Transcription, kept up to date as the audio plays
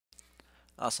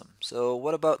Awesome. So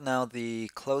what about now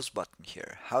the close button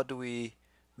here? How do we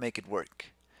make it work?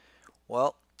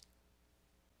 Well,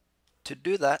 to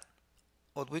do that,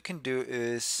 what we can do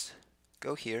is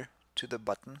go here to the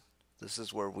button. This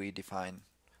is where we define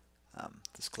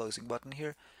this closing button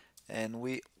here, and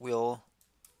we will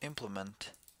implement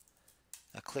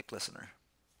a click listener.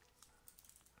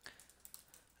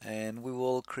 And we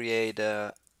will create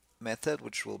a method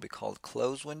which will be called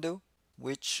close window,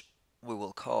 which we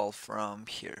will call from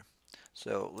here.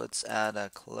 So let's add a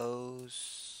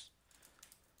close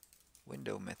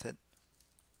window method.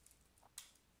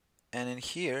 And in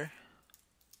here,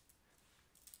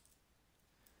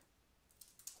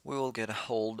 we will get a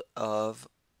hold of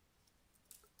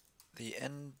the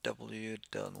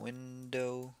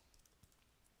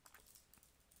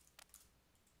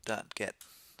nw.window.get.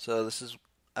 So this is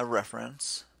a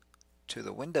reference to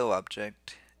the window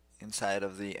object inside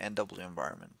of the NW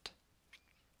environment.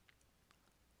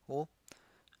 Cool.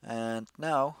 And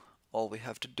now all we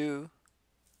have to do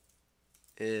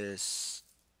is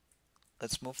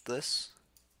let's move this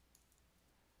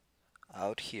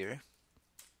out here.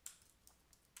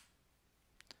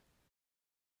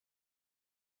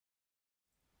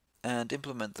 And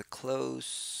implement the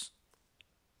close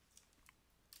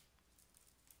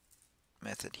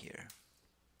method here.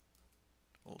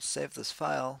 We'll save this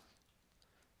file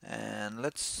and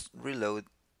let's reload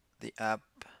the app,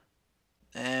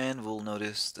 and we'll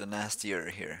notice the nasty error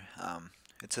here.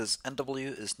 It says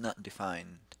NW is not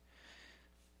defined.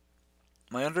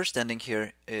 My understanding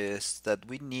here is that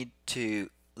we need to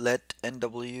let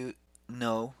NW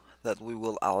know that we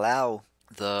will allow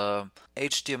the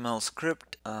HTML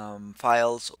script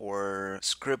files or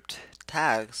script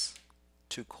tags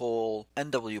to call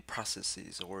NW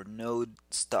processes or node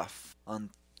stuff on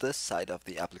this side of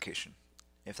the application,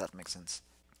 if that makes sense.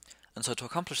 And so to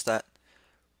accomplish that,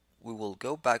 we will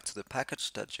go back to the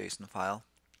package.json file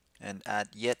and add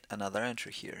yet another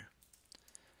entry here,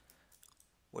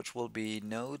 which will be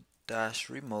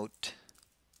node-remote.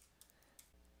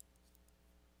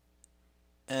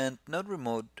 And node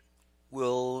remote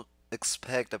will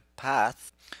expect a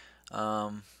path,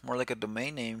 more like a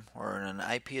domain name or an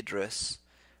IP address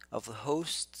of the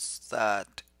hosts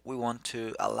that we want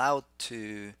to allow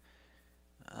to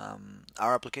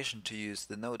our application to use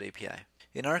the Node API.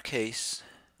 In our case,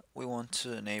 we want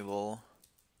to enable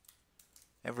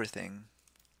everything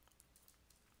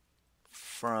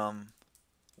from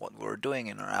what we're doing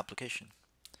in our application.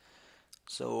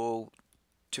 So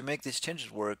to make these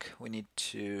changes work, we need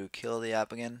to kill the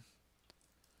app again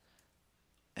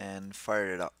and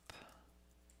fire it up.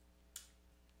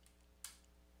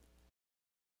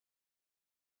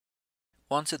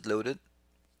 Once it loaded,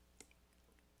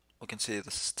 we can see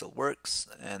this still works,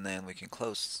 and then we can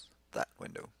close that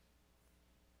window.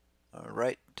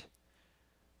 Alright.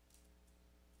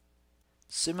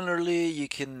 Similarly, you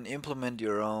can implement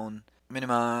your own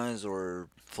minimize or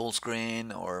full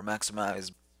screen or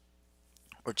maximize.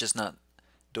 We're just not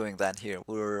doing that here.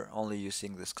 We're only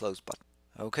using this close button.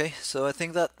 Okay, so I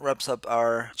think that wraps up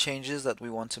our changes that we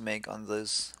want to make on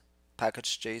this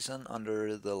package.json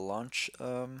under the launch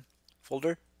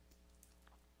folder.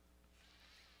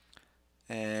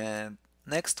 And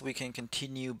next we can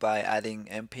continue by adding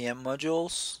npm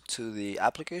modules to the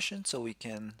application so we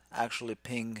can actually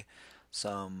ping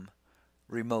some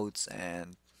remotes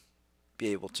and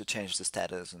be able to change the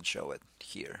status and show it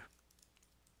here.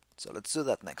 So let's do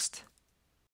that next.